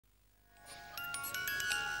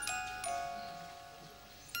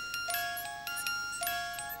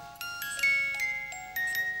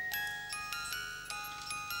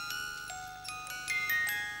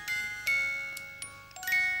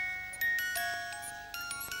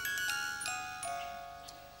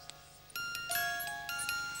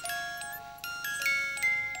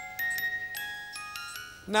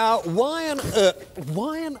Now, why on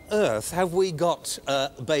earth have we got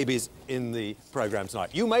babies in the programme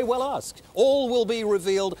tonight? You may well ask. All will be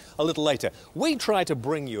revealed a little later. We try to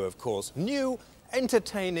bring you, of course, new,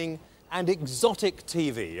 entertaining and exotic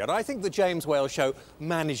TV, and I think the James Whale Show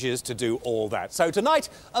manages to do all that. So tonight,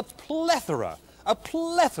 a plethora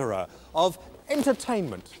of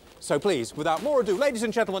entertainment. So please, without more ado, ladies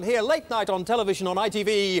and gentlemen, here late night on television on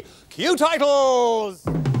ITV, cue titles!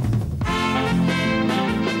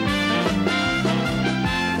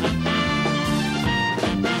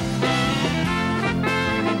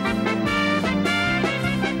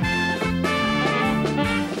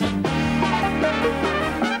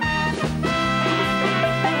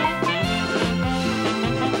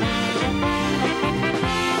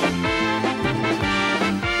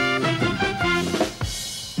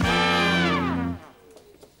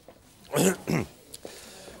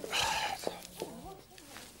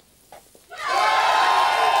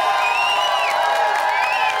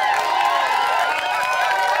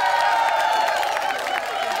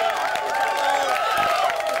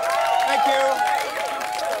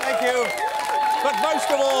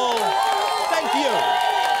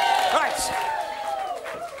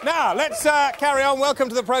 Now, let's carry on. Welcome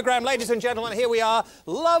to the programme. Ladies and gentlemen, here we are.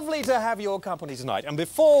 Lovely to have your company tonight. And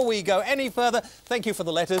before we go any further, thank you for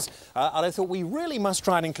the letters. And I thought we really must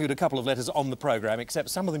try and include a couple of letters on the programme, except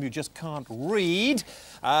some of them you just can't read.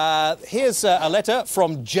 Here's a letter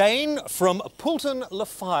from Jane from Poulton Le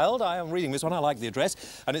Fylde. I am reading this one. I like the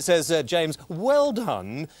address. And it says, James, well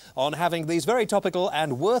done on having these very topical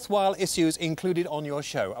and worthwhile issues included on your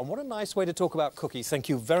show. And what a nice way to talk about cookies. Thank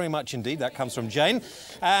you very much indeed. That comes from Jane.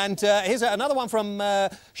 And here's another one from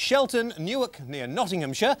Shelton, Newark, near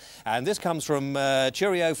Nottinghamshire. And this comes from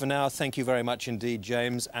Cheerio for now. Thank you very much indeed,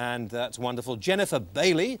 James. And that's wonderful. Jennifer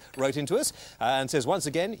Bailey wrote into us and says, once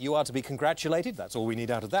again, you are to be congratulated. That's all we need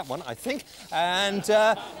out of that one, I think. And,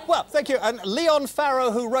 well, thank you. And Leon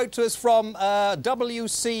Farrow, who wrote to us from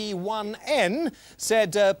WC1N,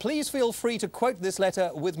 said, please feel free to quote this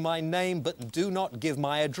letter with my name, but do not give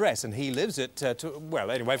my address. And he lives at,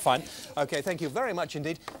 well, anyway, fine. OK, thank you very much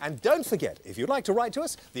indeed. And don't forget, if you'd like to write to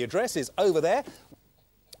us, the address is over there.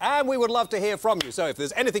 And we would love to hear from you. So if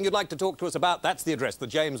there's anything you'd like to talk to us about, that's the address. The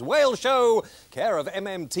James Whale Show, care of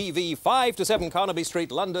MMTV, 5 to 7 Carnaby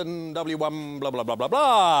Street, London, W1, blah, blah, blah, blah,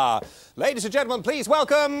 blah. Ladies and gentlemen, please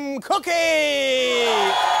welcome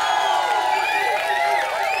Kooki!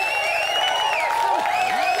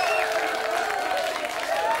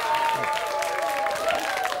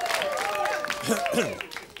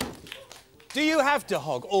 Do you have to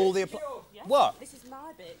hog all the... Yes, what? This is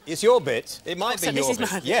my bit. It's your bit. It might be your bit. This is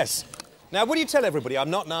my bit. Yes. Now, will you tell everybody I'm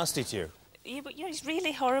not nasty to you? You're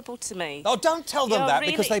really horrible to me. Oh, don't tell them that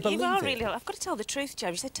because they believe it. You are really horrible. I've got to tell the truth, Joe.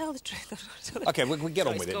 You said tell the truth. OK, we'll get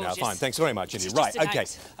on with it now. Fine. Thanks very much, indeed. Right, OK.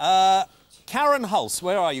 Karen Hulse,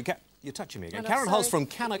 where are you? You're touching me again. Karen Hulse from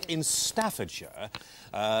Cannock in Staffordshire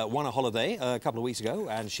won a holiday a couple of weeks ago,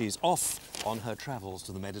 and she's off on her travels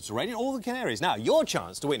to the Mediterranean or the Canaries. Now, your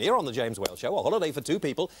chance to win here on the James Whale Show, a holiday for 2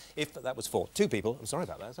 people. If that was for 2 people, I'm sorry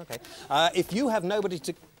about that. It's OK. If you have nobody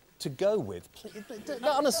to go with, please,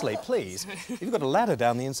 honestly, please. You've got a ladder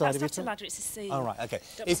down the inside of your... That's not a ladder, it's a sea. All right, OK.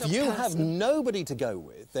 If you have nobody to go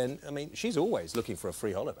with, then, I mean, she's always looking for a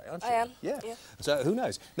free holiday, aren't she? I am. Yeah. So who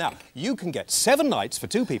knows? Now, you can get 7 nights for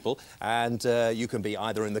 2 people, and you can be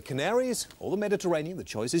either in the Canaries or the Mediterranean. The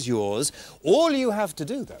choice is yours. All you have to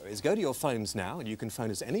do, though, is go to your phones now, and you can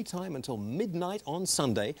phone us any time until midnight on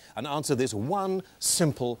Sunday and answer this one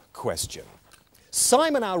simple question.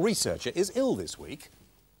 Simon, our researcher, is ill this week.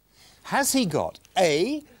 Has he got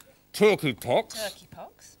A, turkey pox? Turkey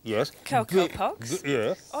pox? Yes. Cocoa pox?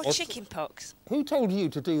 Yeah. Or chicken pox? Who told you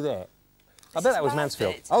to do that? I bet that was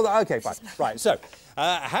Mansfield. Bit. Oh, OK, fine. Right, so,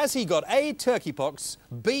 has he got A, turkey pox,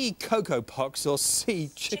 B, cocoa pox, or C,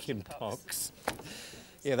 chicken pox?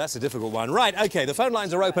 Yeah, that's a difficult one. Right, OK, the phone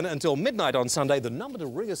lines are open until midnight on Sunday. The number to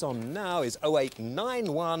ring us on now is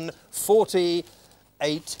 0891 40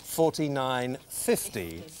 849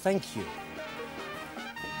 50. Thank you.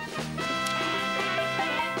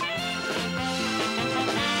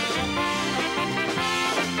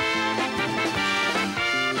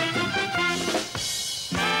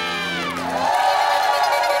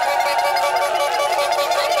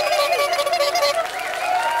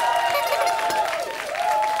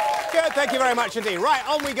 Good, thank you very much indeed. Right,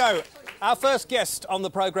 on we go. Our first guest on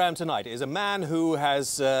the programme tonight is a man who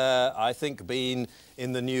has, I think, been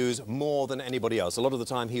in the news more than anybody else. A lot of the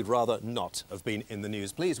time he'd rather not have been in the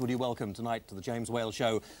news. Please, would you welcome tonight to the James Whale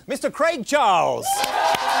Show, Mr. Craig Charles.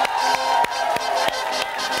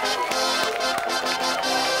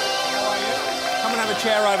 Come and have a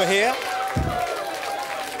chair over here.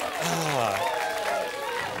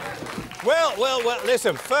 Well,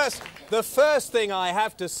 listen, the first thing I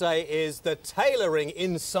have to say is the tailoring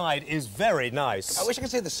inside is very nice. I wish I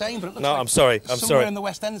could say the same, but it looks No, like I'm sorry. somewhere in the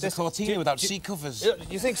West End there's a Cortina without seat covers.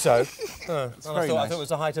 You think so? It's I very thought nice. it was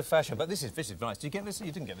the height of fashion, but this is nice. Did you get this?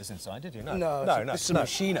 You didn't get this inside, did you? No. No, it's a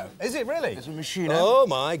Machino. Is it really? It's a Machino. Oh,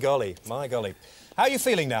 my golly, my golly. How are you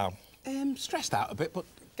feeling now? Stressed out a bit, but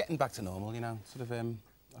getting back to normal, you know.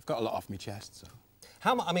 I've got a lot off my chest, so...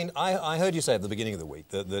 I mean, I heard you say at the beginning of the week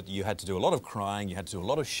that you had to do a lot of crying, you had to do a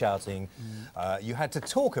lot of shouting, you had to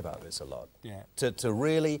talk about this a lot to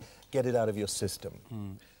really get it out of your system.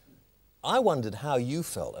 I wondered how you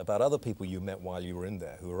felt about other people you met while you were in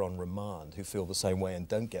there who are on remand, who feel the same way and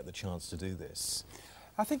don't get the chance to do this.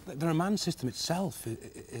 I think that the remand system itself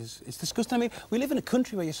is disgusting. I mean, we live in a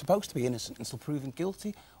country where you're supposed to be innocent until proven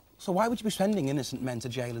guilty. So why would you be sending innocent men to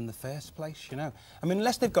jail in the first place, you know? I mean,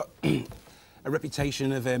 unless they've got a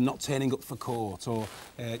reputation of not turning up for court or,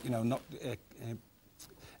 you know, not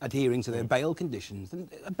adhering to their bail conditions, then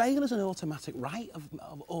bail is an automatic right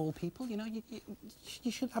of all people, you know?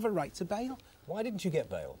 You should have a right to bail. Why didn't you get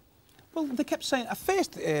bail? Well, they kept saying, at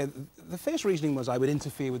first, the first reasoning was I would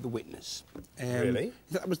interfere with the witness. Really?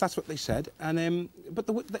 That's what they said. And, but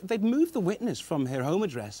they'd moved the witness from her home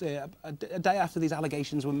address a day after these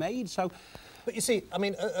allegations were made, so... But you see, I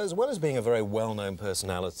mean, as well as being a very well-known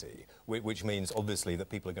personality, which means obviously that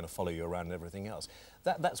people are going to follow you around and everything else,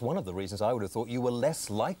 that's one of the reasons I would have thought you were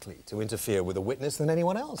less likely to interfere with a witness than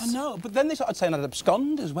anyone else. I know, but then they started saying I'd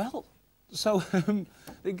abscond as well. So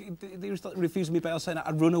they refused me bail, saying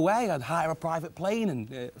I'd run away, I'd hire a private plane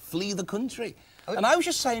and flee the country. And I was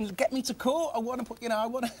just saying, get me to court. I want to put, you know, I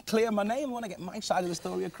want to clear my name. I want to get my side of the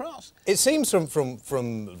story across. It seems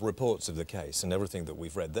from reports of the case and everything that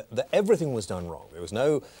we've read that everything was done wrong. There was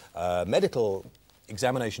no medical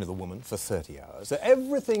examination of the woman for 30 hours. That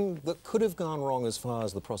everything that could have gone wrong as far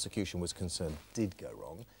as the prosecution was concerned did go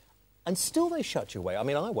wrong. And still they shut you away. I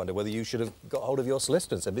mean, I wonder whether you should have got hold of your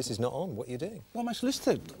solicitor and said, this is not on, what are you doing? Well, my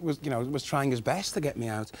solicitor was, you know, was trying his best to get me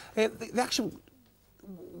out.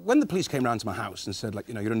 When the police came round to my house and said, like,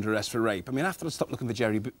 you know, you're under arrest for rape, I mean, after I stopped looking for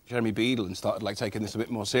Jeremy Beadle and started, like, taking this a bit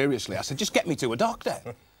more seriously, I said, just get me to a doctor.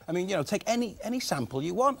 I mean, you know, take any sample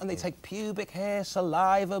you want, and they take pubic hair,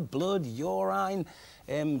 saliva, blood, urine,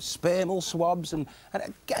 spermal swabs, and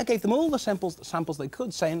I gave them all the samples they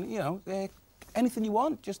could, saying, you know, anything you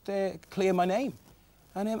want, just clear my name.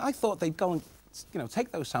 And I thought they'd go and, you know,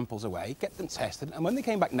 take those samples away, get them tested, and when they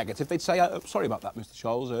came back negative, they'd say, sorry about that, Mr.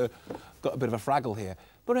 Scholes, got a bit of a fraggle here.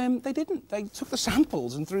 But they didn't. They took the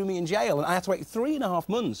samples and threw me in jail, and I had to wait 3.5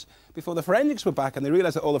 months before the forensics were back, and they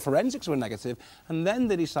realised that all the forensics were negative, and then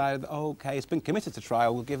they decided, OK, it's been committed to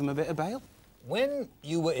trial, we'll give them a bit of bail. When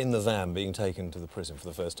you were in the van being taken to the prison for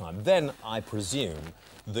the first time, then I presume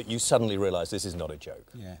that you suddenly realised this is not a joke.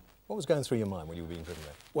 Yeah. What was going through your mind when you were being driven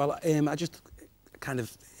there? Well, I just kind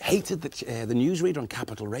of hated the newsreader on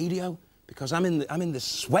Capital Radio, because I'm in the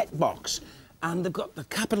sweat box, and they've got the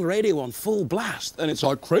Capital Radio on full blast, and it's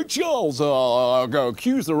like, Craig Charles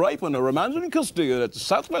accused of rape and remanded in custody at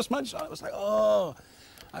South West Manchester. I was like, oh,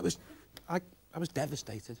 I was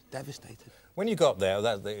devastated. When you got there,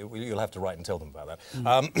 you'll have to write and tell them about that.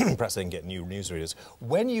 Perhaps they can get new newsreaders.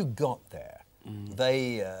 When you got there,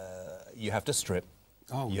 you have to strip.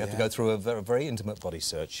 Oh, you have to go through a very, very intimate body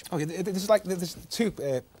search. Oh, yeah, there's two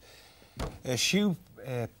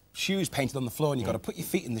shoes painted on the floor, and you've got to put your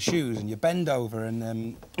feet in the shoes, and you bend over,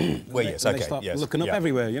 and they start looking up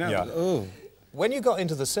everywhere, you know. Yeah. Oh. When you got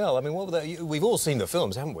into the cell, I mean, we've all seen the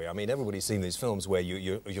films, haven't we? I mean, everybody's seen these films where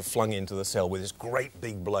you're flung into the cell with this great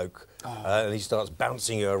big bloke, and he starts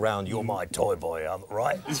bouncing you around. You're my toy boy,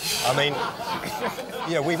 right? I mean,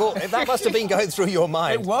 yeah, that must have been going through your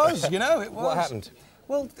mind. It was, you know, it was. What happened?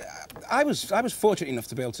 Well, I was fortunate enough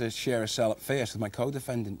to be able to share a cell at first with my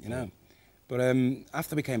co-defendant, you know. But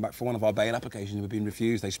after we came back for one of our bail applications and we'd been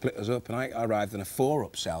refused, they split us up, and I arrived in a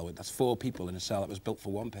 4-up cell. That's 4 people in a cell that was built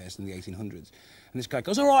for one person in the 1800s. And this guy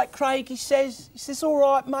goes, all right, Craig, he says, all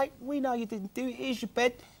right, mate, we know you didn't do it. Here's your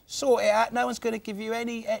bed. Sort it out. No one's going to give you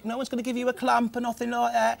no one's going to give you a clamp or nothing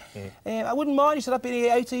like that. I wouldn't mind. He said, I've been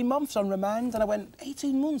here 18 months on remand. And I went,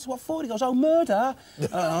 18 months? What for? He goes, oh, murder.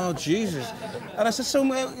 Oh, Jesus. And I said, so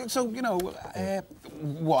you know,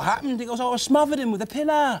 what happened? He goes, oh, I smothered him with a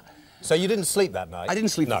pillar. So you didn't sleep that night? I didn't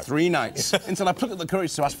sleep for 3 nights until I plucked up the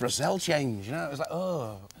courage to ask for a cell change, you know? It was like,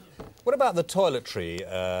 oh. What about the toiletry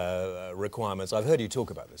requirements? I've heard you talk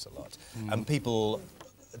about this a lot. And people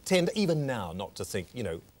tend, even now, not to think, you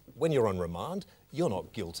know, when you're on remand, you're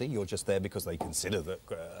not guilty. You're just there because they consider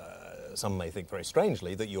that some may think very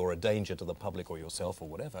strangely, that you're a danger to the public or yourself or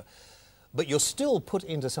whatever. But you're still put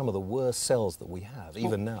into some of the worst cells that we have,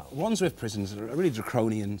 even now. Wandsworth prisons are a really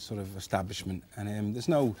draconian sort of establishment, and there's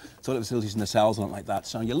no toilet facilities in the cells or anything like that,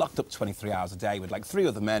 so you're locked up 23 hours a day with like 3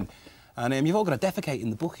 other men, and you've all got to defecate in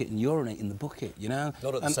the bucket and urinate in the bucket, you know?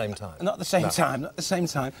 Not at the same time. Not at the same time, not at the same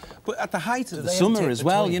time. But at the height of the they summer empty it as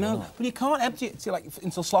well, between you or know? not? But you can't empty it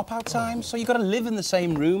until slop out time, so you've got to live in the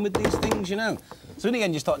same room with these things, you know? So in the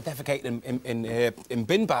end, you start defecating in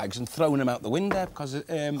bin bags and throwing them out the window because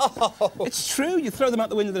it's true. You throw them out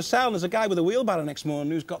the window of the cell and there's a guy with a wheelbarrow next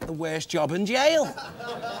morning who's got the worst job in jail.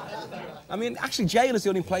 I mean, actually, jail is the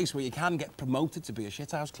only place where you can get promoted to be a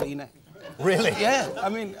shithouse cleaner. Really? Yeah. I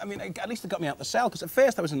mean, at least it got me out the cell because at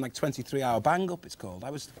first I was in like 23-hour bang-up, it's called.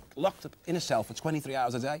 I was locked up in a cell for 23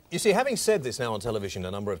 hours a day. You see, having said this now on television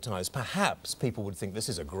a number of times, perhaps people would think this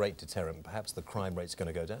is a great deterrent. Perhaps the crime rate's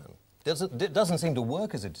going to go down. It doesn't seem to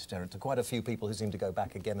work as a deterrent to quite a few people who seem to go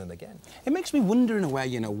back again and again. It makes me wonder in a way,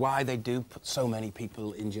 you know, why they do put so many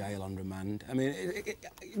people in jail on remand. I mean,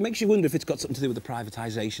 it makes you wonder if it's got something to do with the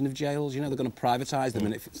privatisation of jails. You know, they're going to privatise them,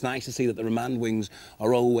 and it's nice to see that the remand wings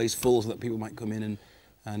are always full so that people might come in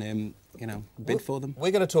and you know, bid for them.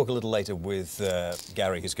 We're going to talk a little later with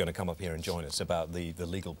Gary, who's going to come up here and join us, about the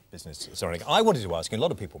legal business. Sorry, I wanted to ask you, and a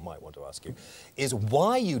lot of people might want to ask you, is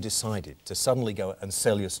why you decided to suddenly go and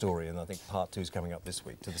sell your story, and I think part 2 is coming up this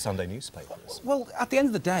week, to the Sunday newspapers. Well, at the end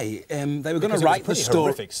of the day, they were going to Because write it was a the pretty story.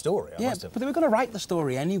 horrific story, I must have. But they were going to write the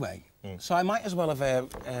story anyway. So I might as well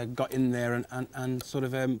have got in there and sort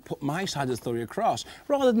of put my side of the story across,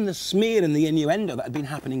 rather than the smear and the innuendo that had been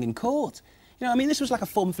happening in court. You know, I mean, this was like a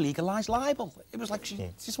form of legalised libel. It was like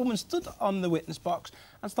this woman stood on the witness box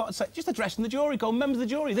and started saying, just addressing the jury, going, members of the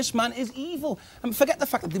jury, this man is evil. And forget the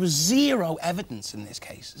fact that there was 0 evidence in this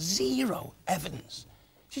case. 0 evidence.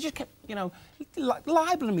 She just kept, you know,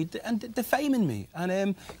 libeling me and defaming me.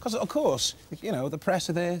 And because, of course, you know, the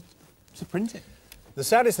press are there to print it. The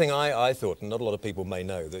saddest thing I thought, and not a lot of people may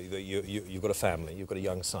know, that you've got a family, you've got a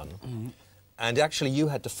young son, and actually you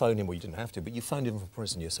had to phone him, well, you didn't have to, but you phoned him from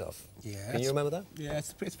prison yourself. Yeah. Can you remember that? Yeah,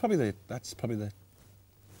 that's probably the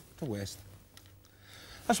worst.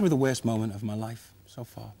 That's probably the worst moment of my life so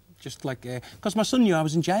far. Just like, because my son knew I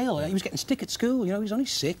was in jail. He was getting stick at school, you know, he was only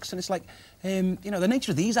 6, and it's like, you know, the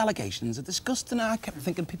nature of these allegations are disgusting. I kept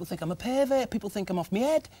thinking, people think I'm a pervert, people think I'm off my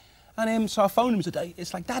head. And so I phoned him today.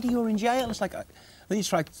 It's like, Daddy, you're in jail. It's like, then you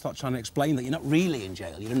start trying to explain that you're not really in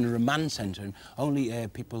jail. You're in a remand centre, and only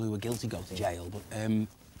people who are guilty go to jail. But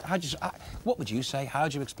what would you say? How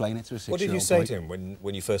would you explain it to a 6-year-old boy? What did you say to him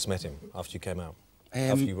when you first met him, after you came out?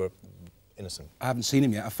 After you were innocent? I haven't seen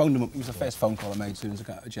him yet. I phoned him up. He was the first phone call I made as soon as I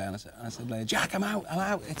got out of jail. I said, Jack, I'm out.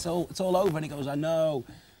 It's all over. And he goes, I know.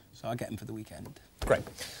 So I get him for the weekend. Great.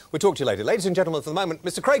 We'll talk to you later. Ladies and gentlemen, for the moment,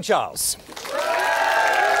 Mr. Craig Charles.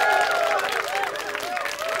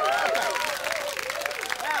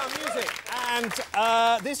 And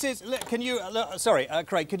this is. Can you? Sorry,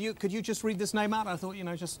 Craig. Could you just read this name out? I thought, you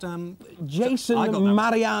know, just. Jason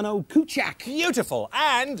Mariano Kuchak. Beautiful.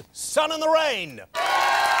 And Sun in the Rain.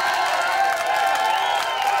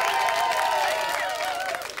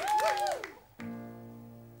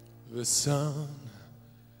 The sun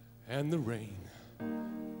and the rain,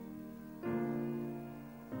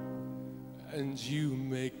 and you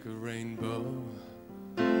make a rainbow,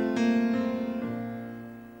 a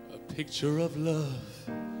picture of love,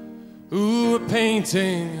 ooh, a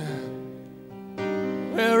painting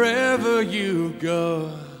wherever you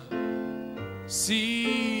go.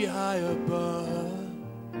 See high above,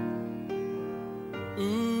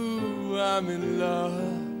 ooh, I'm in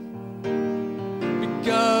love.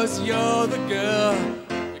 Because you're the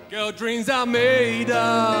girl dreams are made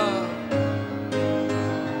of.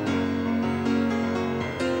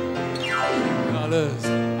 Colors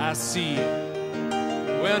I see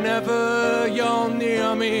whenever you're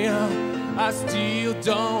near me, I still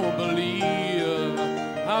don't believe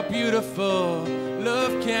how beautiful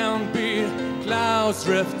love can be. Clouds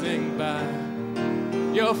drifting by,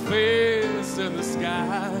 your face in the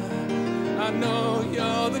sky. I know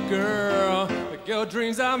you're the girl your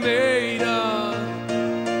dreams are made of.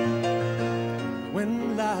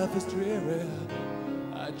 When life is dreary,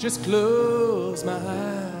 I just close my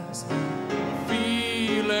eyes.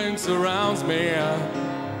 Feeling surrounds me,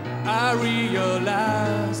 I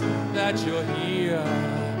realize that you're here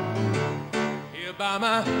by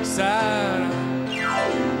my side.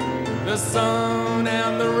 The sun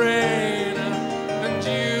and the rain, and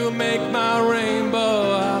you make my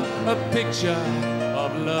rainbow a picture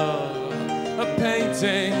of love. A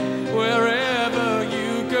painting wherever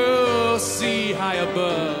you go. See high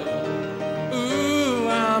above, ooh,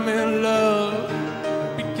 I'm in love.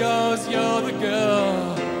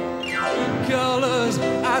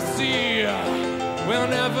 see.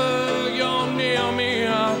 Whenever you're near me,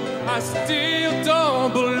 I still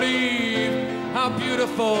don't believe how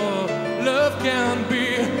beautiful love can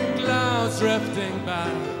be. Clouds drifting by,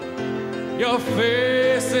 your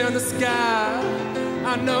face in the sky.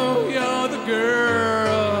 I know you're the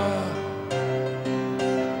girl.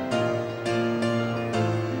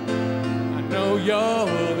 I know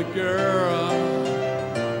you're the girl.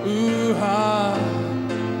 Ooh,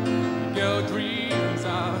 your dreams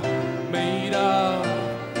are made of.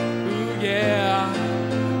 Ooh, yeah,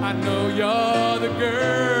 I know you're the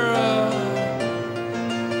girl.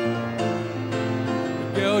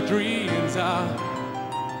 Your dreams are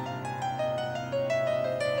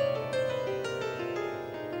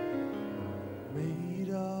made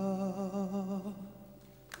of.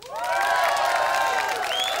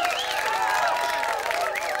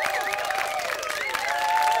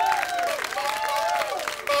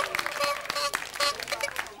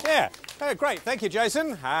 Yeah. Oh, great. Thank you,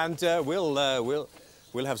 Jason. And we'll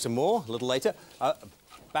have some more a little later.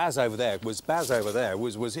 Baz over there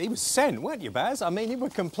was he was sent, weren't you, Baz? I mean, you were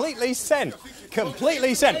completely sent.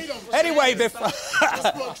 Completely sent. Anyway,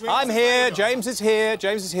 I'm here, James is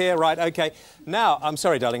here, right, okay. Now, I'm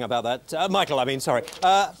sorry, darling, about that. Michael, I mean, sorry.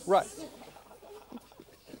 Right.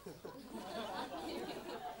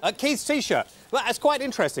 Keith's T-shirt. Well, that's quite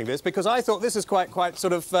interesting, this, because I thought this is quite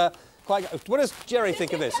sort of, what does Jerry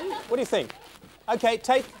think of this? What do you think? OK,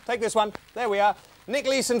 take this one. There we are. Nick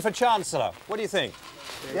Leeson for Chancellor. What do you think?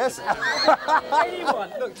 Yes?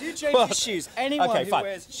 Anyone. Look, do you change your shoes? Anyone okay, who fine.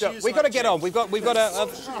 wears So, shoes we've got to like get James. on. We've got a...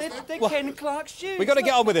 They're Ken Clark shoes. We've got to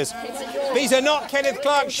get on with this. These are not Kenneth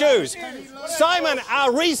Clark shoes. Simon,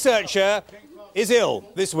 our researcher, is ill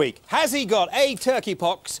this week. Has he got A, turkey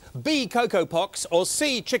pox, B, cocoa pox, or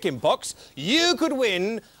C, chicken pox? You could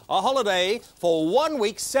win a holiday for 1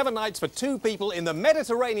 week, 7 nights for 2 people in the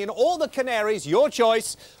Mediterranean or the Canaries, your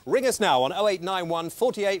choice. Ring us now on 0891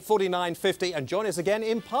 48 49 50 and join us again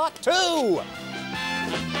in part 2.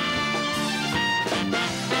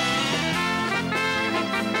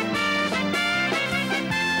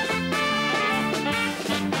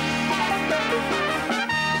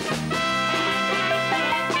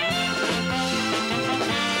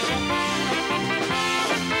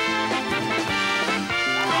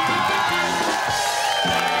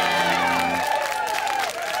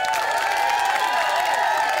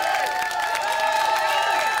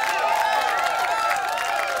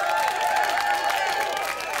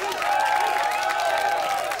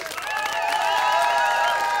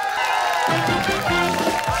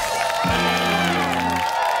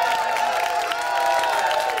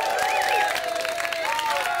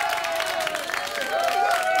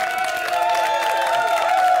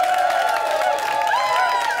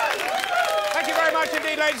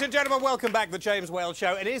 Ladies and gentlemen, welcome back to the James Whale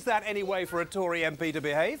Show. And is that any way for a Tory MP to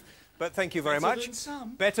behave? But thank you very much.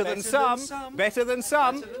 Better than some. Better than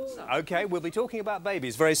some. OK, we'll be talking about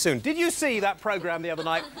babies very soon. Did you see that programme the other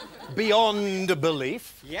night, Beyond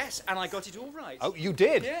Belief? Yes, and I got it all right. Oh, you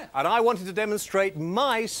did? Yeah. And I wanted to demonstrate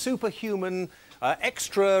my superhuman,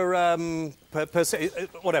 extra,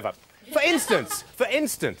 whatever. For instance,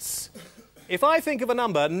 if I think of a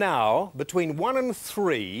number now between 1 and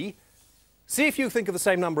 3... See if you think of the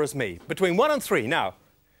same number as me. Between 1 and 3, now.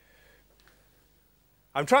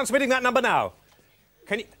 I'm transmitting that number now.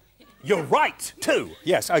 Can you... You're right, 2.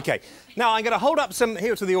 Yes, OK. Now, I'm going to hold up some...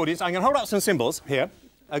 Here to the audience. I'm going to hold up some symbols here,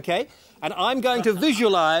 OK? And I'm going to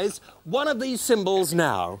visualise one of these symbols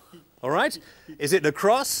now. All right? Is it the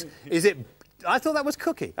cross? Is it... I thought that was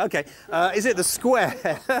Kooki. OK. Is it the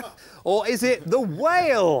square? Or is it the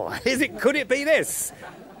whale? Could it be this?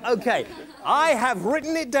 OK. I have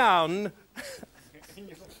written it down...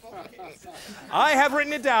 I have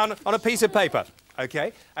written it down on a piece of paper,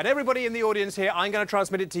 OK? And everybody in the audience here, I'm going to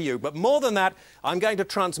transmit it to you. But more than that, I'm going to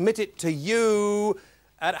transmit it to you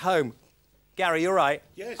at home. Gary, you're right?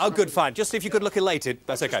 Yes. Oh, good, fine. Just if you could look elated.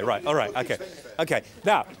 That's OK, right. All right, OK. OK.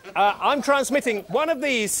 Now, I'm transmitting one of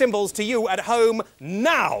these symbols to you at home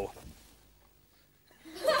now.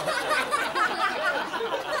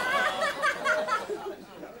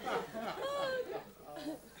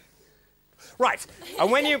 Right.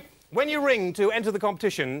 And when you ring to enter the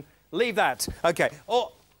competition, leave that. OK.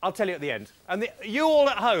 Or I'll tell you at the end. And you all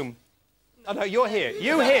at home... Oh, no, you're here.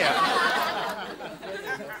 You here.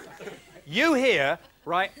 You here,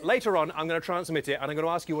 right, later on, I'm going to transmit it, and I'm going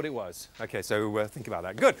to ask you what it was. OK, so think about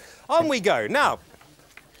that. Good. On we go. Now,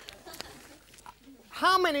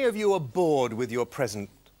 how many of you are bored with your present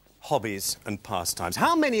hobbies and pastimes?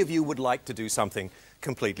 How many of you would like to do something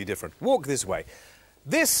completely different? Walk this way.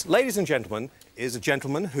 This, ladies and gentlemen, is a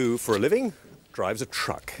gentleman who, for a living, drives a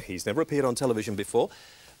truck. He's never appeared on television before.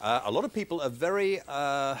 A lot of people are very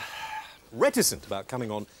reticent about coming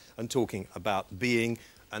on and talking about being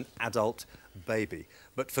an adult baby.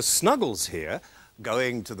 But for Snuggles here,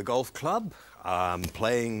 going to the golf club,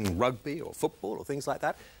 playing rugby or football or things like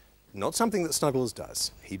that, not something that Snuggles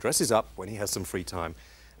does. He dresses up when he has some free time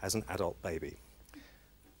as an adult baby.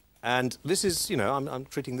 And this is, you know, I'm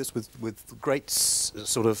treating this with great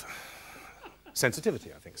sort of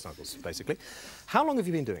sensitivity, I think, Snuggles, basically. How long have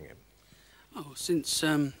you been doing it? Oh, since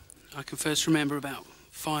I can first remember, about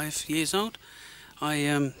 5 years old.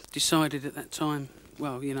 I decided at that time,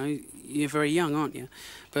 well, you know, you're very young, aren't you?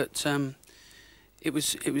 But it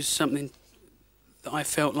was something that I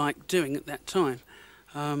felt like doing at that time.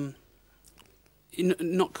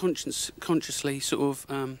 Not consciously sort of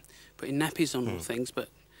putting nappies on or things, but,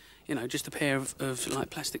 you know, just a pair of like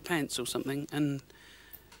plastic pants or something. And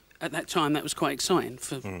at that time, that was quite exciting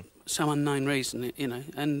for some unknown reason, you know.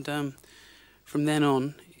 And from then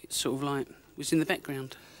on, it sort of like was in the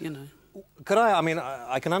background, you know. Could I mean,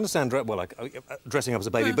 I can understand, dressing up as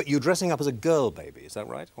a baby, but you're dressing up as a girl baby, is that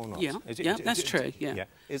right, or not? Yeah, that's true, yeah.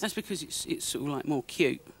 That's because it's sort of like more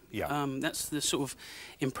cute. Yeah. That's the sort of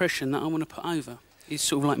impression that I want to put over. It's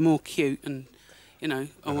sort of like more cute and, you know,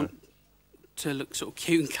 I want to look sort of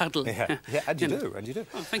cute and cuddly. Yeah, and you do, and you do.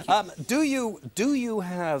 Oh, thank you. Do you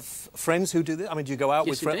have friends who do this? I mean, do you go out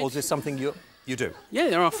with friends, or is this something you do? Yeah,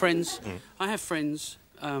 there are friends. I have friends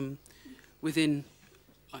within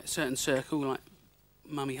like a certain circle, like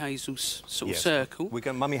Mummy Hazel's sort of circle.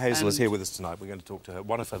 Mummy Hazel is here with us tonight. We're going to talk to her.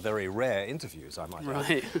 One of her very rare interviews, I might add.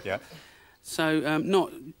 Right. Yeah. So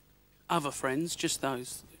not other friends, just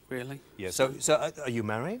those, really. Yeah. So are you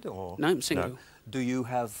married or? No, I'm single. No. Do you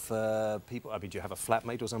have people? I mean, do you have a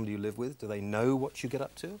flatmate or somebody you live with? Do they know what you get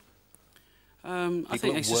up to? I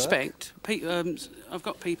think they suspect. I've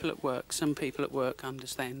got people at work. Some people at work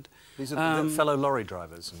understand. These are fellow lorry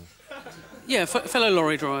drivers. And... Yeah, fellow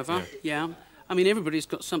lorry driver. Yeah. I mean, everybody's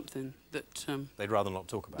got something that they'd rather not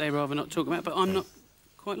talk about. They'd rather not talk about, but I'm not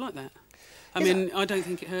quite like that. I mean, I don't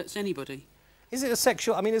think it hurts anybody. Is it a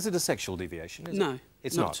sexual? I mean, is it a sexual deviation? No,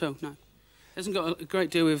 it's not at all. No, it hasn't got a great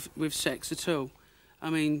deal with sex at all. I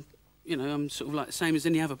mean, you know, I'm sort of like the same as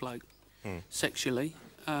any other bloke, sexually.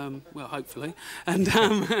 Well, hopefully, and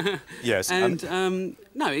yes, and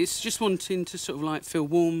no, it's just wanting to sort of like feel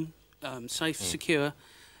warm, safe, secure,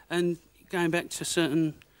 and going back to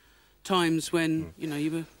certain times when you know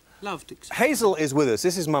you were loved. Hazel is with us.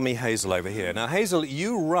 This is Mummy Hazel over here. Now, Hazel,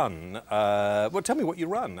 you run. Well, tell me what you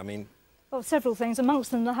run. I mean. Well, several things.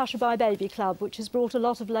 Amongst them, the Hushabye Baby Club, which has brought a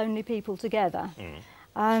lot of lonely people together.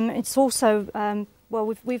 It's also.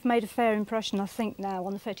 Well, we've made a fair impression, I think, now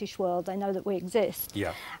on the fetish world. They know that we exist.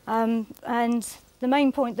 Yeah. And the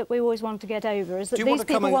main point that we always want to get over is that these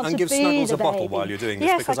people want to be the baby. Do you want to come and give Snuggles a bottle while you're doing this?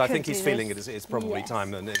 Yes, because I think he's do feeling this. it's probably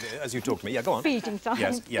time, and as you talk to me. Yeah, go on. Feeding time.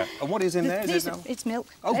 Yes, yeah. And what is in there? It's milk.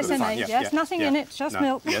 Oh, good, fine. Yes, nothing in it, just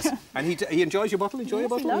milk. Yes. And he enjoys your bottle? Enjoy your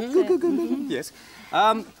bottle? He loves it. Yes.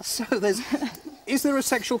 So is there a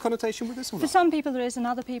sexual connotation with this or not? For some people there is, and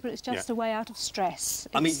other people it's just a way out of stress.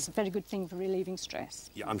 It's a very good thing for relieving stress.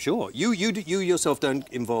 Yeah, I'm sure. You yourself don't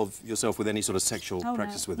involve yourself with any sort of sexual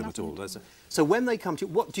practice with them at all. So when they come to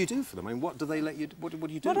you, what do you do for them? I mean, what do they let you? What do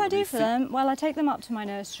you do? What do I do for them? Well, I take them up to my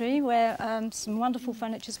nursery where some wonderful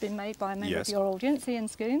furniture's been made by a member of your audience, Ian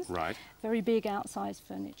Scoons. Right. Very big outsized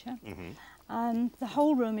furniture. The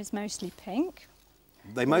whole room is mostly pink.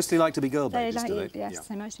 They mostly like to be girl babies, do they? Yes,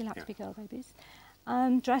 they mostly like to be girl babies.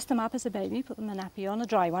 Dress them up as a baby, put them a nappy on, a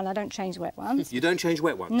dry one. I don't change wet ones. You don't change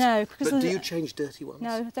wet ones? No. But do you change dirty ones?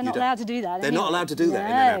 No, they're not allowed to do that. They're not allowed to do that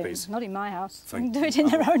in their nappies? Not in my house. They can do it in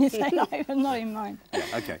their own if they like, but not in mine. Yeah,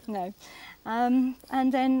 OK. No. And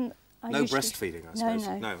then... No breastfeeding, I suppose?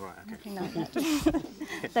 No. Right, OK. No.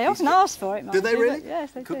 They often ask for it, do they really? Yes,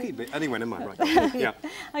 they Cookie do. Anyway, never mind, right. Yeah.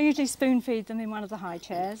 I usually spoon feed them in one of the high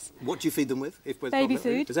chairs. What do you feed them with? Baby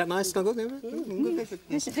food. Is that nice, Snuggle?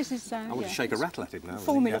 This is... I want to shake a rattle at it now.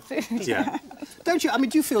 Formula food. Yeah. Don't you? I mean,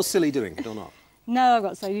 do you feel silly doing it or not? No, I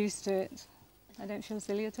got so used to it. I don't feel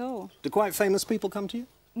silly at all. Do quite famous people come to you?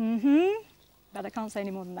 But I can't say any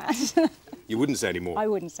more than that. You wouldn't say any more? I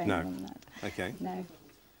wouldn't say any more than that. OK. No.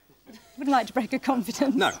 Wouldn't like to break a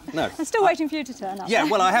confidence. No. I'm still waiting for you to turn up. Yeah,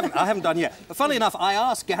 well, I haven't done yet. But funnily enough, I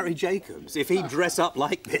asked Gary Jacobs if he'd dress up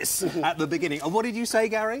like this at the beginning. And what did you say,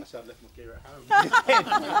 Gary? I said I left my gear at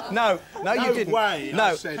home. No, you didn't. Way,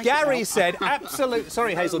 no, Gary said absolutely.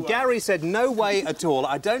 Sorry, Hazel. Gary said no way at all.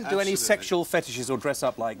 I don't do any sexual fetishes or dress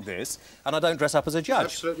up like this, and I don't dress up as a judge.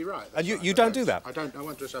 Absolutely right. And you don't do that. I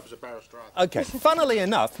won't dress up as a barrister either. OK. Funnily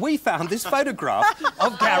enough, we found this photograph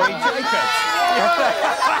of Gary Jacobs.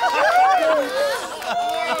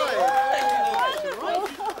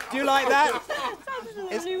 Do you like that?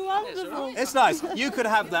 Absolutely wonderful. It's nice. You could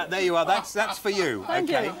have that. There you are. That's for you. Thank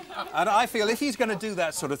you. And I feel if he's going to do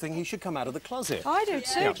that sort of thing, he should come out of the closet. I do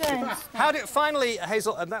too, James. How did finally,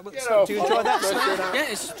 Hazel? And that was, do you enjoy that?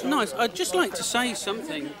 Yeah, it's nice. I'd just like to say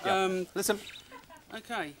something. Listen.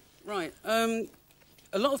 Okay, right.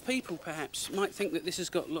 A lot of people perhaps might think that this has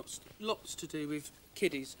got lots to do with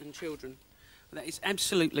kiddies and children. That is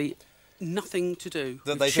absolutely nothing to do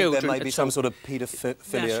That with they children. think there may be some sort of paedophilia.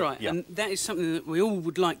 That's right, Yeah. and that is something that we all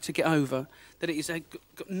would like to get over. That it is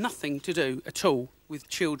got nothing to do at all with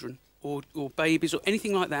children or babies or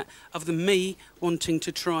anything like that, other than me wanting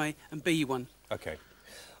to try and be one. Okay.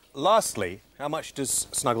 Lastly, how much does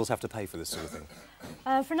Snuggles have to pay for this sort of thing?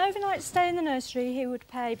 For an overnight stay in the nursery, he would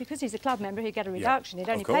pay, because he's a club member, he'd get a reduction. He'd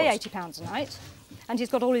only pay £80 a night. And he's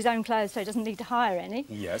got all his own clothes, so he doesn't need to hire any.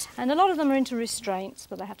 Yes. And a lot of them are into restraints,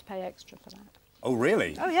 but they have to pay extra for that. Oh,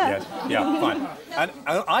 really? Oh, yeah. Yes. Yeah, fine. And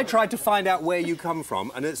I tried to find out where you come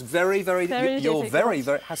from, and it's very, very... Very you're difficult. very,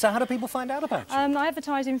 very... So how do people find out about you? I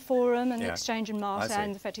advertise in Forum and Yeah. Exchange and Mart I see.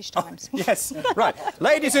 and the Fetish Times. Yes, right.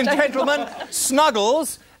 Ladies and gentlemen,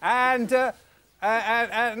 Snuggles and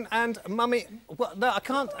Mummy... Well, no, I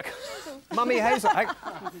can't... Mummy Hazel...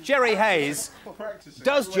 Jerry Hayes.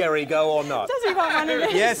 Does Jerry go or not? Does he want one of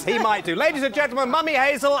these? Yes, he might do. Ladies and gentlemen, Mummy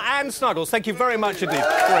Hazel and Snuggles. Thank you very much indeed.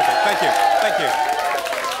 Terrific. Thank you. Thank you.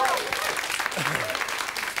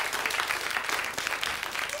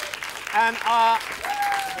 And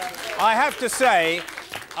I have to say,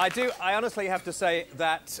 I honestly have to say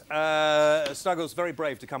that Snuggles very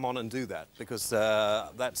brave to come on and do that, because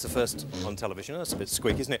that's the first on television. That's a bit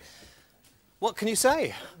squeaky, isn't it? What can you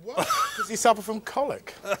say? What? Does he suffer from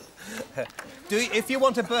colic? If you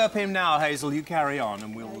want to burp him now, Hazel, you carry on,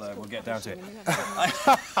 and we'll get down to it.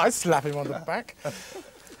 I slap him on the back.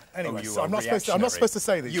 Anyway, so I'm not supposed to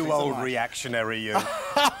say these things. You old reactionary, you.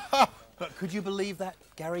 But could you believe that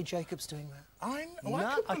Gary Jacobs doing that? I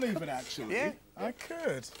could believe it, actually. Yeah? I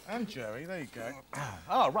could. And Jerry, there you go.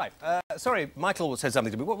 Oh, right. Sorry, Michael said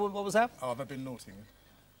something to me. What was that? Oh, they've been naughty.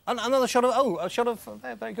 Another shot of... Oh, a shot of...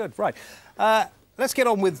 Very good. Right. Let's get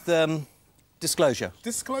on with Disclosure.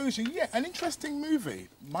 Disclosure, yeah, an interesting movie.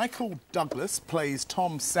 Michael Douglas plays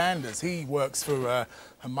Tom Sanders. He works for a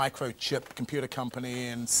microchip computer company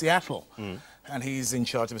in Seattle. And he's in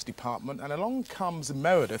charge of his department. And along comes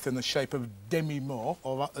Meredith in the shape of Demi Moore,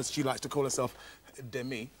 or as she likes to call herself,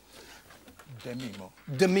 Demi. Demi Moore.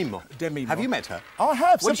 Demi Moore. Demi Moore. Have you met her? I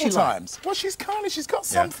have, What's several she like? times. Well, she's kind of, she's got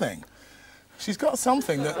something. She's got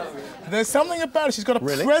something that... There's something about her. She's got a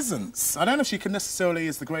presence. I don't know if she can necessarily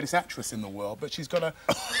is the greatest actress in the world, but she's got a...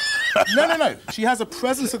 No. She has a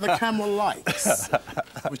presence that the camera likes,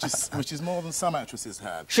 which is more than some actresses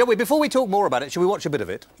have. Shall we, before we talk more about it, shall we watch a bit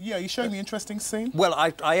of it? Yeah, you showing me an interesting scene? Well,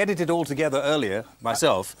 I edited all together earlier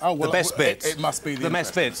myself. Oh, well, the best bits. It must be the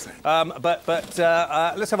best bits. scene. But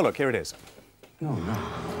let's have a look. Here it is. No.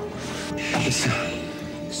 Wait a second,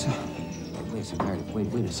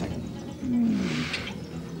 Meredith. Wait a second.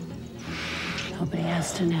 Nobody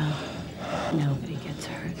has to know. Nobody gets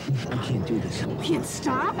hurt. I can't do this. You can't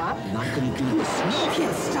stop. I'm not gonna do this. You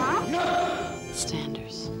can't stop.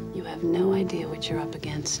 Sanders, you have no idea what you're up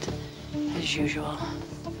against, as usual.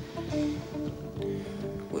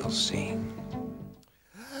 We'll see.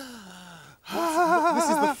 This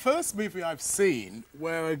is the first movie I've seen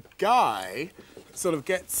where a guy sort of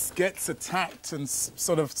gets attacked and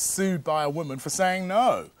sort of sued by a woman for saying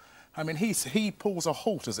no. I mean, he pulls a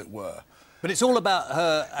halt, as it were. But it's all about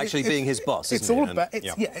her actually being his boss, isn't it's it? all about...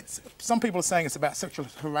 some people are saying it's about sexual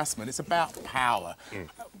harassment. It's about power.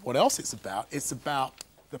 What else it's about? It's about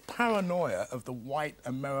the paranoia of the white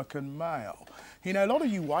American male. You know, a lot of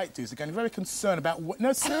you white dudes are getting very concerned about...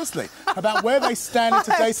 No, seriously, about where they stand in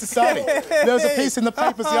today's society. There was a piece in the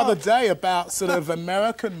papers the other day about sort of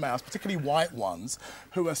American males, particularly white ones,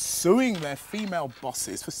 who are suing their female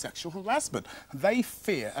bosses for sexual harassment. They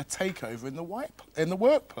fear a takeover in the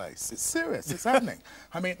workplace. It's serious. It's happening.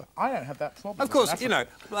 I mean, I don't have that problem. Of course, you know,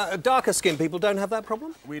 darker-skinned people don't have that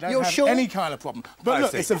problem. We don't have any kind of problem. But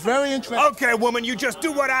look, it's a very interesting... OK, woman, you just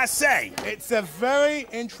do what I say. It's a very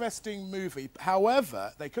interesting movie.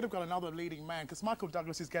 However, they could have got another leading man, because Michael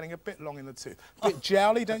Douglas is getting a bit long in the tooth. A bit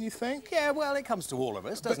jowly, don't you think? Yeah, well, it comes to all of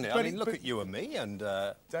us, doesn't it? I mean, look at you and me, and...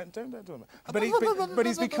 Don't do that. But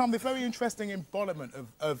he's become the very interesting embodiment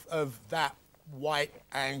of that white,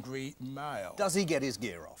 angry male. Does he get his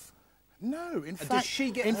gear off? No, in fact... Does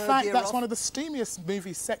she get her in fact, gear that's off? one of the steamiest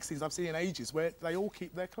movie sex scenes I've seen in ages, where they all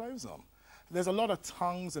keep their clothes on. there's a lot of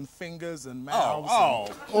tongues and fingers and mouths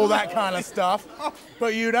and all that kind of stuff,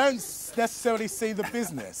 but you don't necessarily see the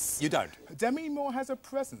business. You don't? Demi Moore has a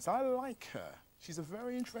presence. I like her. She's a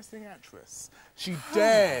very interesting actress. She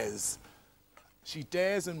dares. She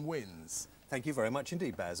dares and wins. Thank you very much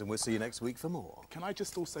indeed, Baz, and we'll see you next week for more. Can I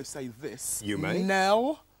just also say this? You may.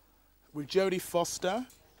 Nell, with Jodie Foster,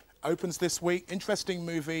 opens this week. Interesting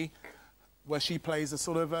movie where she plays a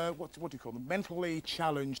sort of, what do you call them, mentally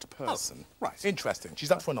challenged person. Oh, right. Interesting. She's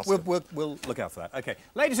up for an Oscar. We'll look out for that. OK.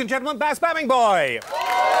 Ladies and gentlemen, Baz Bamingboye!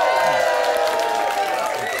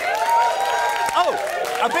 Oh,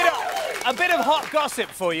 a bit of hot gossip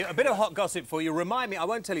for you. A bit of hot gossip for you. Remind me, I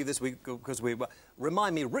won't tell you this week because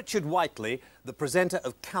remind me, Richard Whiteley, the presenter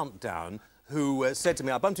of Countdown, who said to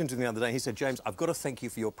me, I bumped into him the other day, he said, James, I've got to thank you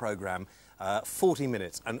for your programme. 40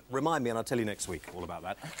 minutes. And remind me, and I'll tell you next week all about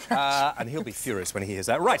that. And he'll be furious when he hears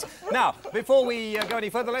that. Right, now, before we go any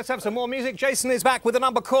further, let's have some more music. Jason is back with a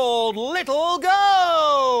number called Little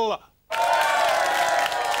Girl!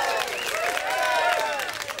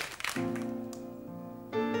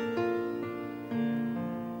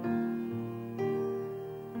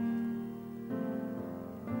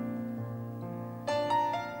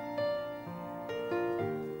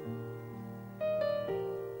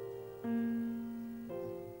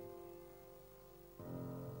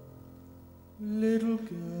 Little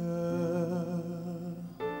girl,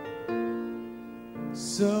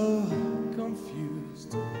 so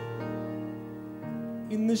confused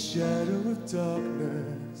in the shadow of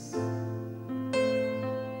darkness.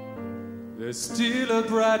 There's still a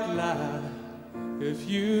bright light if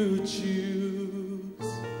you choose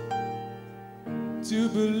to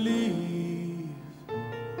believe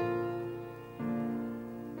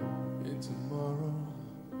in tomorrow.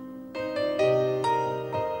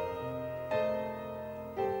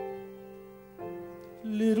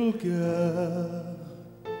 Little girl,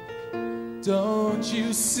 don't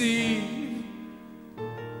you see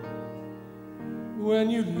when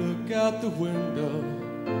you look out the window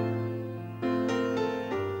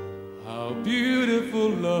how beautiful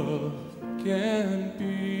love can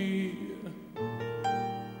be?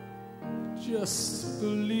 Just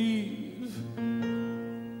believe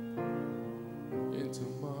in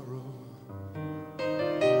tomorrow.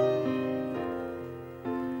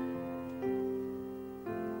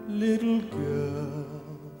 Little girl,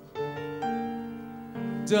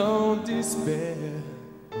 don't despair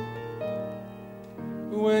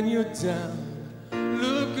when you're down.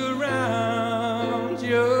 Look around,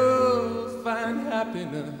 you'll find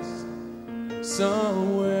happiness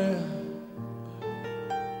somewhere.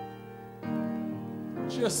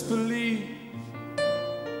 Just believe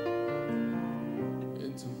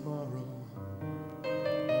in tomorrow.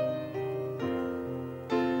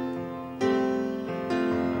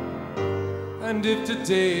 And if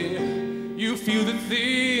today you feel that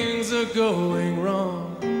things are going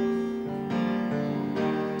wrong,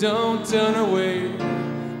 don't turn away,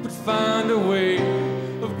 but find a way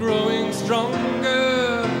of growing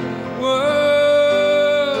stronger. Whoa,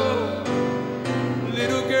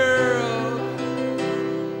 little girl,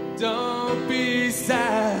 don't be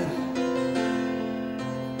sad.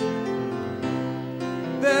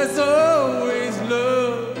 There's always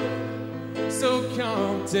love, so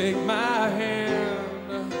come take my hand.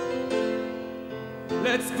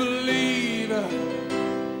 Let's believe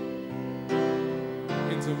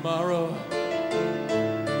in tomorrow.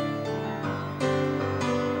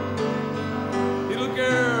 Little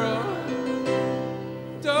girl,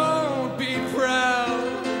 don't be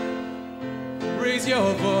proud. Raise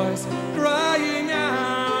your voice, crying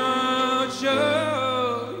out.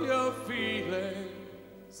 Show your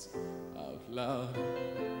feelings out loud.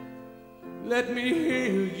 Let me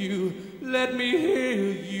hear you, let me hear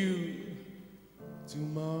you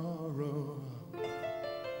tomorrow.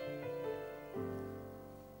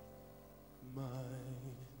 My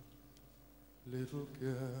little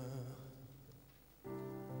girl.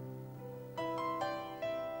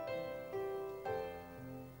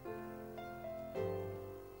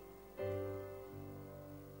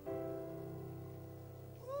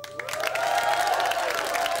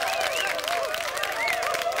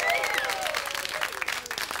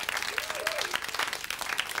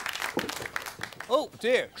 Oh,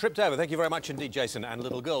 dear, tripped over. Thank you very much indeed, Jason and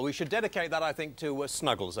Little Girl. We should dedicate that, I think, to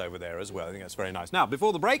Snuggles over there as well. I think that's very nice. Now,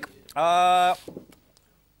 before the break... Sorry,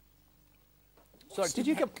 did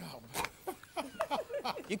you...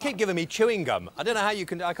 You keep giving me chewing gum. I don't know how you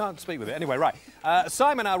can... I can't speak with it. Anyway, right.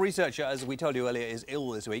 Simon, our researcher, as we told you earlier, is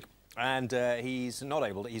ill this week, and he's not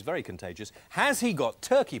able to... He's very contagious. Has he got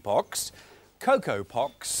turkey pox, cocoa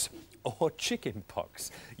pox, or chicken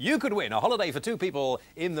pox? You could win a holiday for 2 people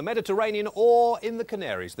in the Mediterranean or in the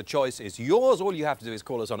Canaries. The choice is yours. All you have to do is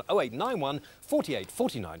call us on 0891 48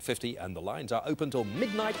 49 50 and the lines are open till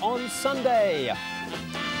midnight on Sunday.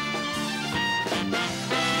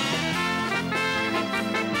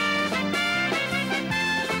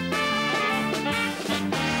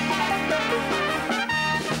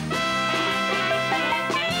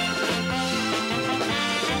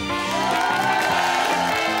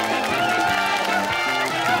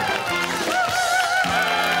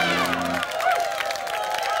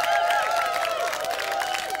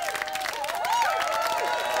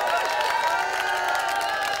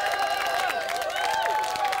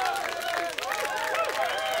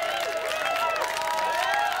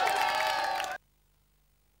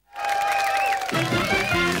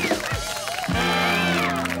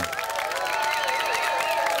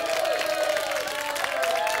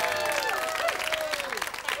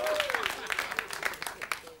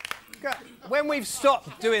 When we've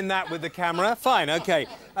stopped doing that with the camera, fine, OK.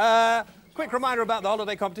 Quick reminder about the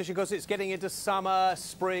holiday competition, because it's getting into summer,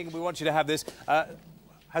 spring. We want you to have this.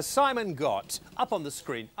 Has Simon got, up on the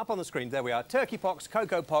screen, there we are, turkey pox,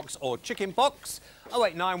 cocoa pox or chicken pox?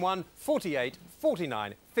 0891 48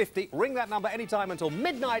 49 50. Ring that number anytime until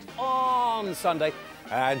midnight on Sunday.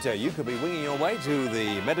 And you could be winging your way to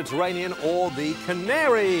the Mediterranean or the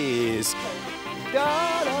Canaries.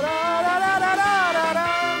 Da, da, da, da, da, da, da, da.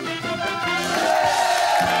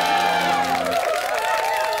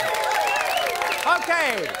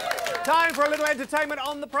 OK, time for a little entertainment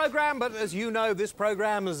on the programme, but as you know, this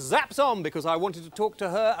programme zaps on because I wanted to talk to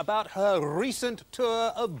her about her recent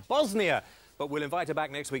tour of Bosnia. But we'll invite her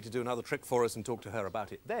back next week to do another trick for us and talk to her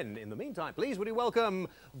about it then. In the meantime, please would you welcome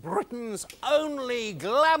Britain's only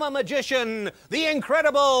glamour magician, the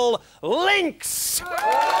incredible Lynx!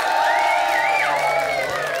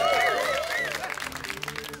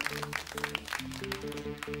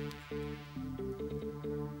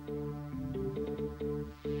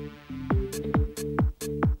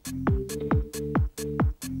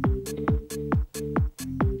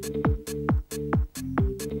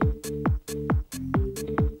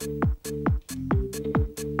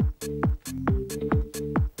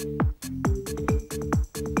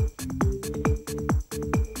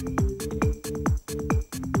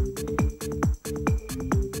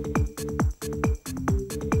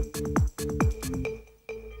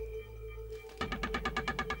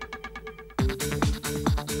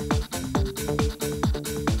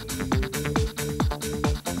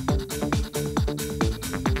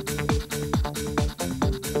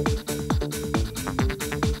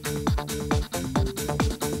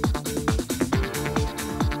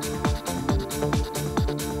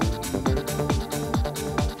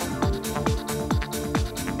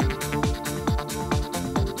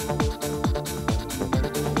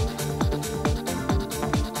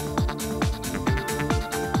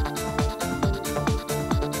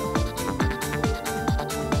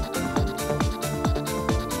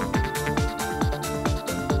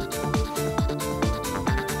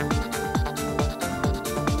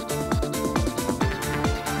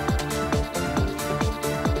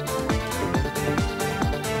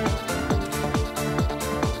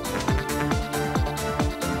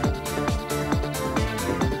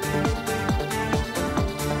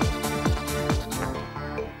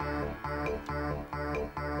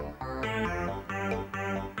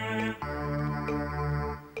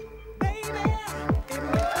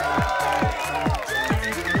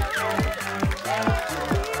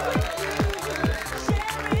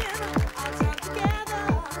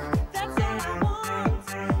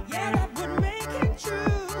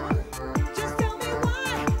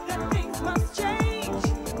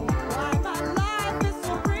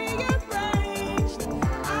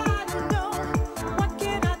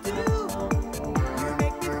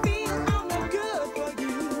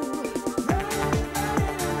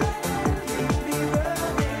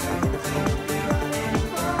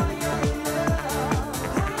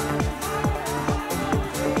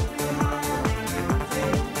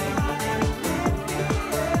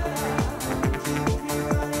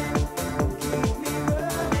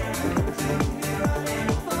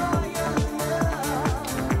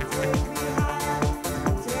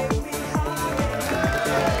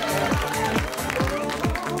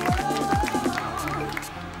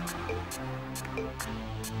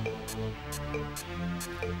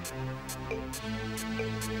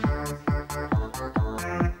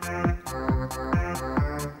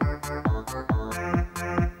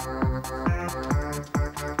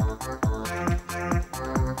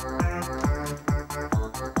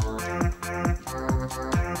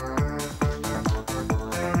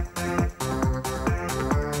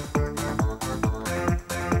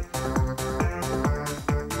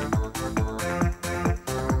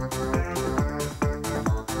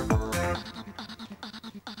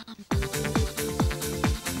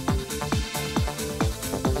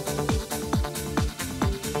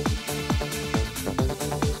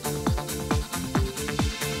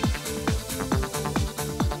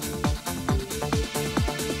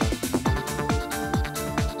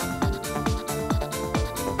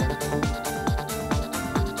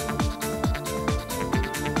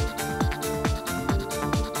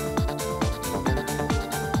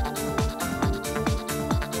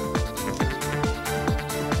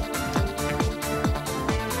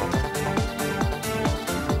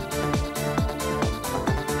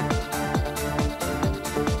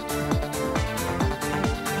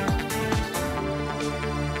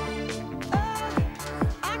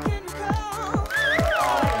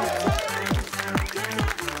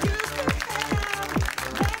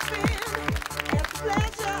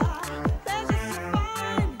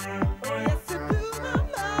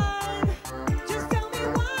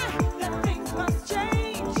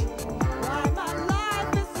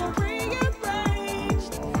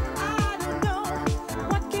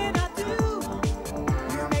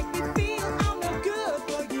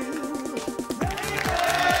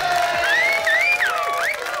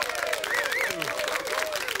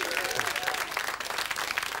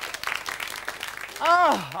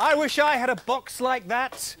 Ah, I wish I had a box like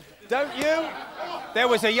that. Don't you? There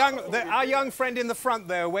was our young friend in the front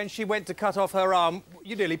there, when she went to cut off her arm,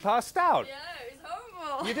 you nearly passed out. Yeah, it was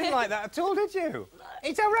horrible. You didn't like that at all, did you?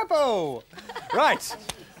 It's a rebel! Right.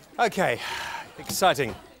 OK.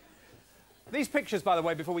 Exciting. These pictures, by the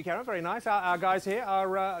way, before we carry on, very nice. Our guys here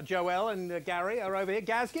are Joel and Gary are over here.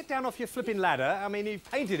 Gaz, get down off your flipping ladder. I mean, you've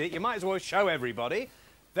painted it. You might as well show everybody.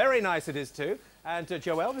 Very nice it is, too. And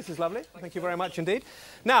Joel, this is lovely. Thank you very much indeed.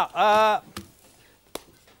 Now,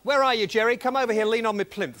 where are you, Jerry? Come over here, lean on my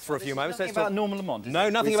plinth for a few moments. Nothing about Norman Lamont, No,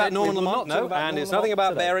 nothing about Norman Lamont, no. And it's nothing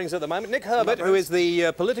about bearings at the moment. Nick Herbert, who is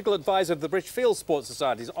the political advisor of the British Field Sports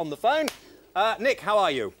Society, is on the phone. Nick, how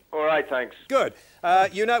are you? All right, thanks. Good.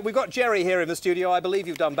 You know, we've got Jerry here in the studio. I believe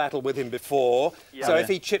you've done battle with him before. Yeah. So if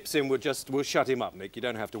he chips in, we'll shut him up, Nick. You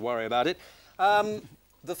don't have to worry about it.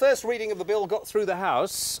 The first reading of the bill got through the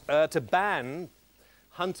House to ban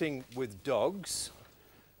hunting with dogs.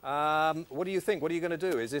 What do you think? What are you going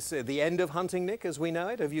to do? Is this the end of hunting, Nick, as we know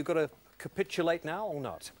it? Have you got to capitulate now or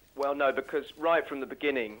not? Well, no, because right from the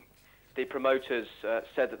beginning, the promoters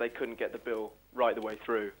said that they couldn't get the bill right the way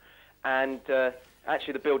through. And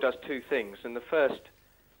actually, the bill does two things. And the first,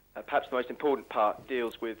 perhaps the most important part,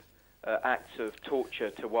 deals with acts of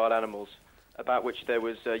torture to wild animals, about which there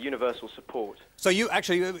was universal support. So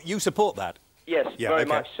you support that? Yes, very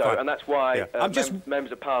much so. Fine. And that's why yeah.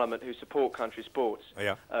 members of Parliament who support country sports,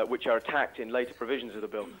 which are attacked in later provisions of the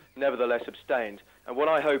bill, nevertheless abstained. And what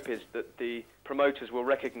I hope is that the promoters will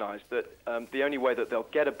recognise that the only way that they'll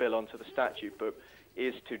get a bill onto the statute book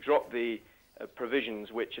is to drop the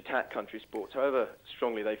provisions which attack country sports, however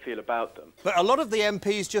strongly they feel about them. But a lot of the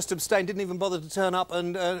MPs just abstained, didn't even bother to turn up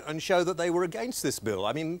and show that they were against this bill.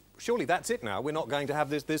 I mean, surely that's it now. We're not going to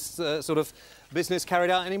have this sort of business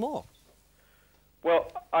carried out anymore.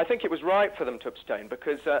 Well, I think it was right for them to abstain,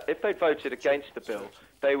 because if they'd voted against the bill,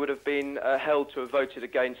 they would have been held to have voted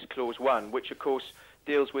against Clause 1, which, of course,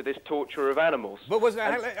 deals with this torture of animals. But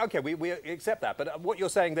OK, we accept that. But what you're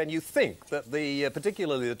saying, then, you think that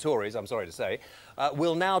particularly the Tories, I'm sorry to say,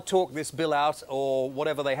 will now talk this bill out or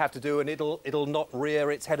whatever they have to do, and it'll not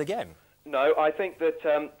rear its head again? No, I think that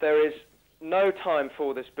there is no time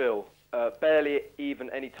for this bill. Barely even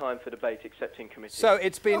any time for debate except in committee. So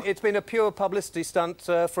it's been a pure publicity stunt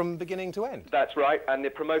from beginning to end. That's right, and the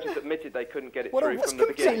promoters admitted they couldn't get it through from the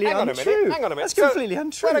beginning. Hang on a minute. That's completely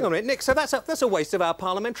untrue. Hang on a minute, Nick. So that's a waste of our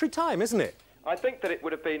parliamentary time, isn't it? I think that it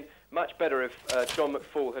would have been much better if John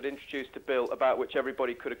McFall had introduced a bill about which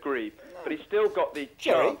everybody could agree, but he's still got the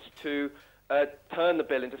chance to turn the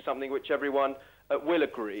bill into something which everyone will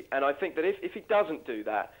agree. And I think that if he doesn't do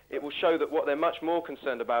that, it will show that what they're much more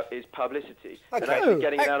concerned about is publicity and actually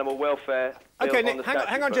getting an animal welfare bill OK, on Nick, the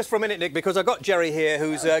hang on just for a minute, Nick, because I've got Jerry here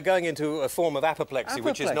who's going into a form of apoplexy,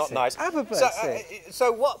 which is not nice. Apoplexy.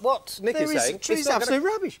 So what Nick is saying... It's absolute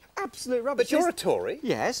rubbish. Absolute rubbish. But you're a Tory.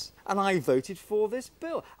 Yes, and I voted for this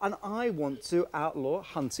bill, and I want to outlaw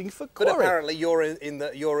hunting for quarry. But apparently you're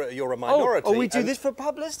a minority. Oh, we do this for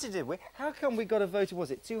publicity, did we? How come we got a vote of,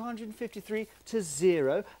 was it 253 to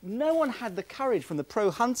 0? No one had the courage from the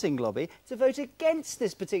pro-hunting lobby to vote against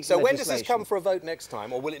this particular So when does legislation. this come for a vote next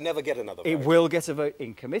time, or will it never get another vote? It will get a vote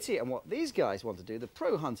in committee, and what these guys want to do, the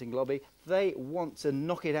pro-hunting lobby, they want to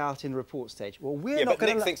knock it out in report stage. Well, we're not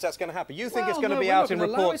going to... Nick thinks that's going to happen. You think it's going to be out in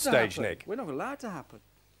report stage, Nick? We're not allowed to happen.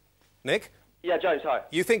 Nick? Yeah, James, hi.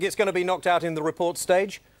 You think it's going to be knocked out in the report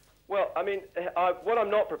stage? Well, I mean, what I'm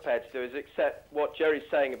not prepared to do is accept what Jerry's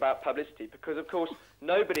saying about publicity, because, of course,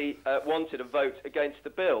 nobody wanted a vote against the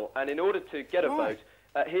bill, and in order to get a vote,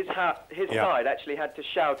 his side actually had to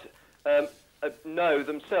shout no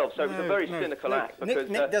themselves. So it was a very cynical act. Because,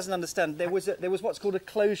 Nick doesn't understand. There was what's called a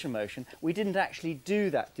closure motion. We didn't actually do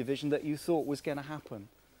that division that you thought was going to happen.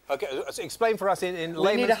 OK, so explain for us in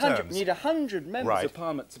layman's terms. We need 100 members of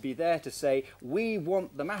Parliament to be there to say, we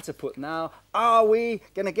want the matter put now. Are we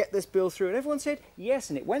going to get this bill through? And everyone said yes,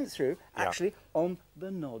 and it went through, actually, on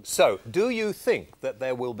the nod. So, do you think that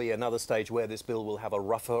there will be another stage where this bill will have a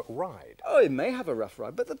rougher ride? Oh, it may have a rough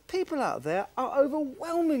ride, but the people out there are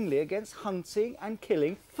overwhelmingly against hunting and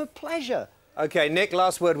killing for pleasure. OK, Nick,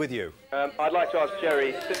 last word with you. I'd like to ask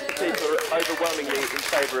Jerry, since the people are overwhelmingly in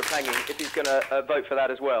favour of hanging, if he's going to vote for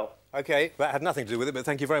that as well. OK, that had nothing to do with it, but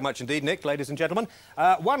thank you very much indeed, Nick, ladies and gentlemen.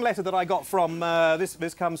 One letter that I got from...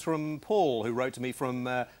 this comes from Paul, who wrote to me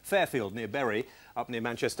from Fairfield, near Bury, up near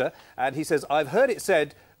Manchester, and he says, I've heard it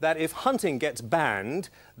said that if hunting gets banned,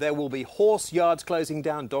 there will be horse yards closing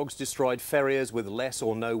down, dogs destroyed, farriers with less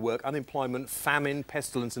or no work, unemployment, famine,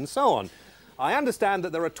 pestilence and so on. I understand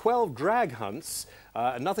that there are 12 drag hunts,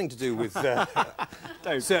 nothing to do with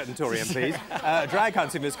certain Tory MPs, drag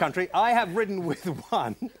hunts in this country. I have ridden with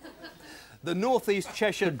one. The North East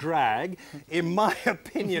Cheshire drag. In my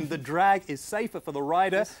opinion, the drag is safer for the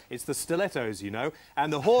rider. It's the stilettos, you know,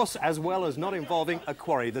 and the horse, as well as not involving a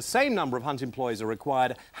quarry. The same number of hunt employees are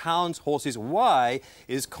required. Hounds, horses. Why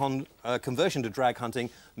is conversion to drag hunting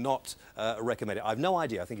not recommended? I have no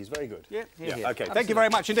idea. I think he's very good. Yeah. Okay. Absolutely. Thank you very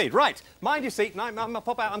much indeed. Right. Mind your seat. I'm going to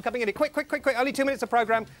pop out. I'm coming in. Quick. Only 2 minutes of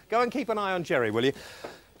programme. Go and keep an eye on Jerry, will you?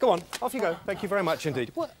 Go on. Off you go. Thank you very much indeed.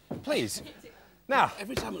 What? Please. Now,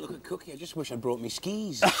 every time I look at Kooki, I just wish I'd brought me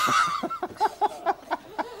skis.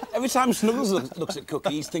 Every time Snuggles looks at Kooki,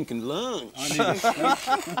 he's thinking, learn.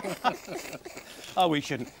 Oh, we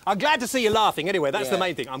shouldn't. I'm glad to see you laughing. Anyway, that's the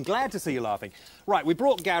main thing. I'm glad to see you laughing. Right, we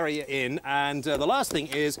brought Gary in, and the last thing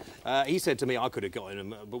is, he said to me, I could have got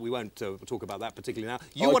him, but we won't talk about that particularly now.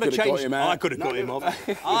 You want to change... I could have got him off.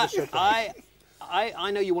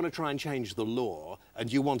 I know you want to try and change the law,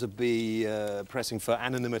 and you want to be pressing for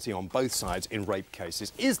anonymity on both sides in rape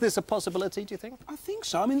cases. Is this a possibility, do you think? I think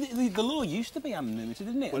so. I mean, the law used to be anonymity,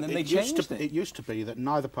 didn't it? Well, and then they changed it. It used to be that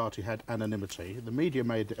neither party had anonymity. The media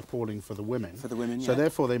made it appalling for the women. For the women, So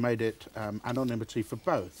therefore they made it anonymity for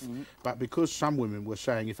both. But because some women were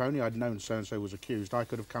saying, if only I'd known so-and-so was accused, I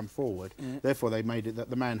could have come forward, therefore they made it that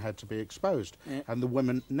the man had to be exposed. And the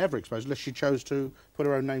woman never exposed, unless she chose to put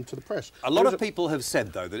her own name to the press. A lot of people have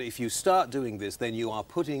said, though, that if you start doing this, then you are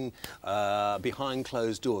putting behind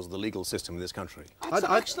closed doors the legal system in this country.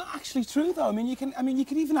 That's not actually true, though. I mean, you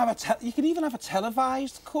can even have a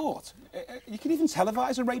televised court. You can even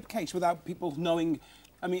televise a rape case without people knowing,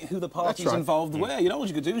 I mean, who the parties involved were. You know, all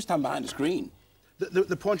you could do is stand behind a screen.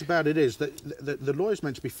 The point about it is that the law is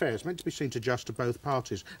meant to be fair. It's meant to be seen to just to both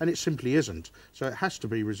parties, and it simply isn't. So it has to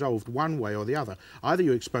be resolved one way or the other. Either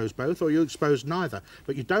you expose both or you expose neither.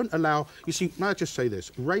 But you don't allow... You see, may I just say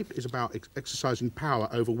this? Rape is about exercising power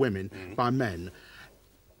over women by men.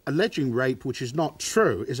 Alleging rape, which is not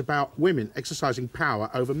true, is about women exercising power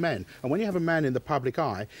over men. And when you have a man in the public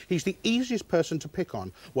eye, he's the easiest person to pick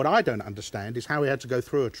on. What I don't understand is how he had to go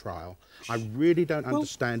through a trial. I really don't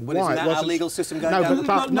understand why. Isn't that our legal system going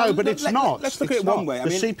down? No, but it's not. Let's look at it one way. The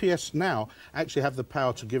CPS now actually have the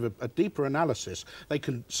power to give a deeper analysis. They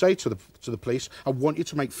can say to the police, I want you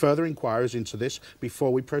to make further inquiries into this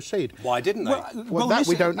before we proceed. Why didn't they? Well, that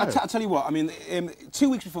we don't know. I'll tell you what, I mean, 2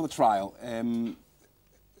 weeks before the trial,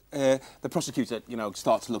 the prosecutor, you know,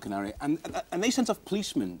 starts looking at it, and they sent off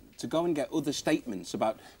policemen to go and get other statements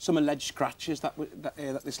about some alleged scratches that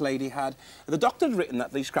this lady had. The doctor had written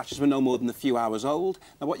that these scratches were no more than a few hours old.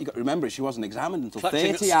 Now, what you've got to remember is she wasn't examined until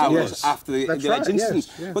 30 hours after the alleged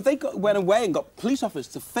incident. But they went away and got police officers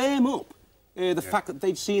to firm up the fact that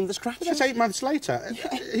they'd seen the scratches. That's 8 months later.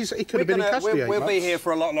 He could have been in custody. We'll be here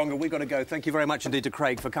for a lot longer. We've got to go. Thank you very much indeed to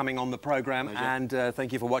Craig for coming on the programme, and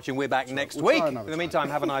thank you for watching. We're back next week. In the meantime,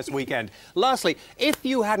 have a nice weekend. Lastly, if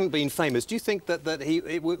you hadn't been famous, do you think that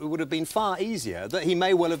it would have been far easier, that he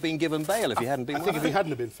may well have been given bail if he hadn't been? I think if he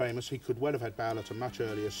hadn't have been famous, he could well have had bail at a much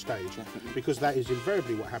earlier stage, because that is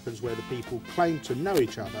invariably what happens where the people claim to know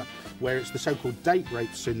each other, where it's the so-called date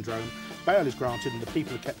rape syndrome. Bail is granted and the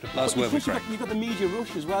people are kept apart. Last word with Craig. You've got the media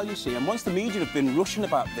rush as well, you see, and once the media have been rushing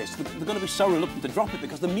about this, they're going to be so reluctant to drop it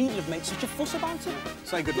because the media have made such a fuss about it.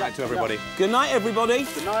 Say good night to everybody. Good night, everybody.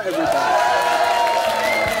 Good night, everybody.